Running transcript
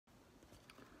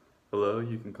Hello,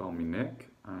 you can call me Nick.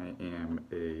 I am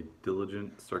a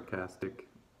diligent, sarcastic,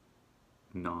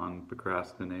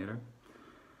 non-procrastinator.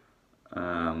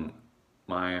 Um,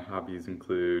 my hobbies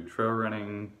include trail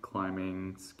running,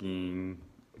 climbing, skiing,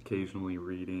 occasionally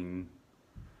reading.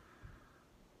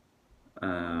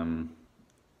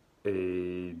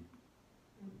 A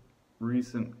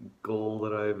recent goal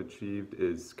that I've achieved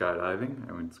is skydiving.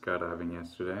 I went skydiving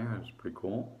yesterday. That was pretty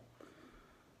cool.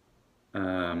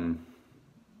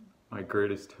 My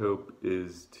greatest hope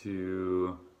is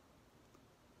to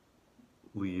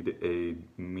lead a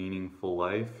meaningful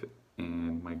life,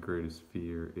 and my greatest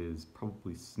fear is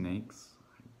probably snakes.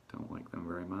 I don't like them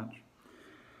very much.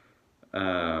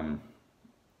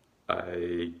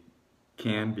 I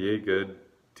can be a good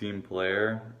team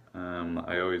player.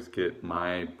 I always get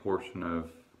my portion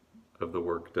of the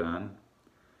work done.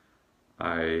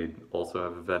 I also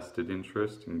have a vested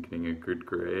interest in getting a good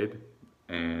grade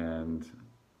and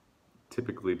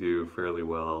typically do fairly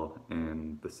well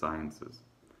in the sciences.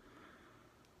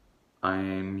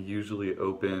 I'm usually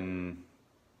open,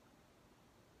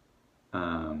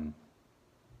 I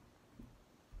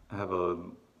have a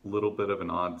little bit of an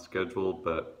odd schedule,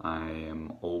 but I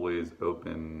am always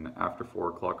open after 4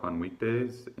 o'clock on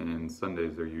weekdays, and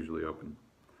Sundays are usually open.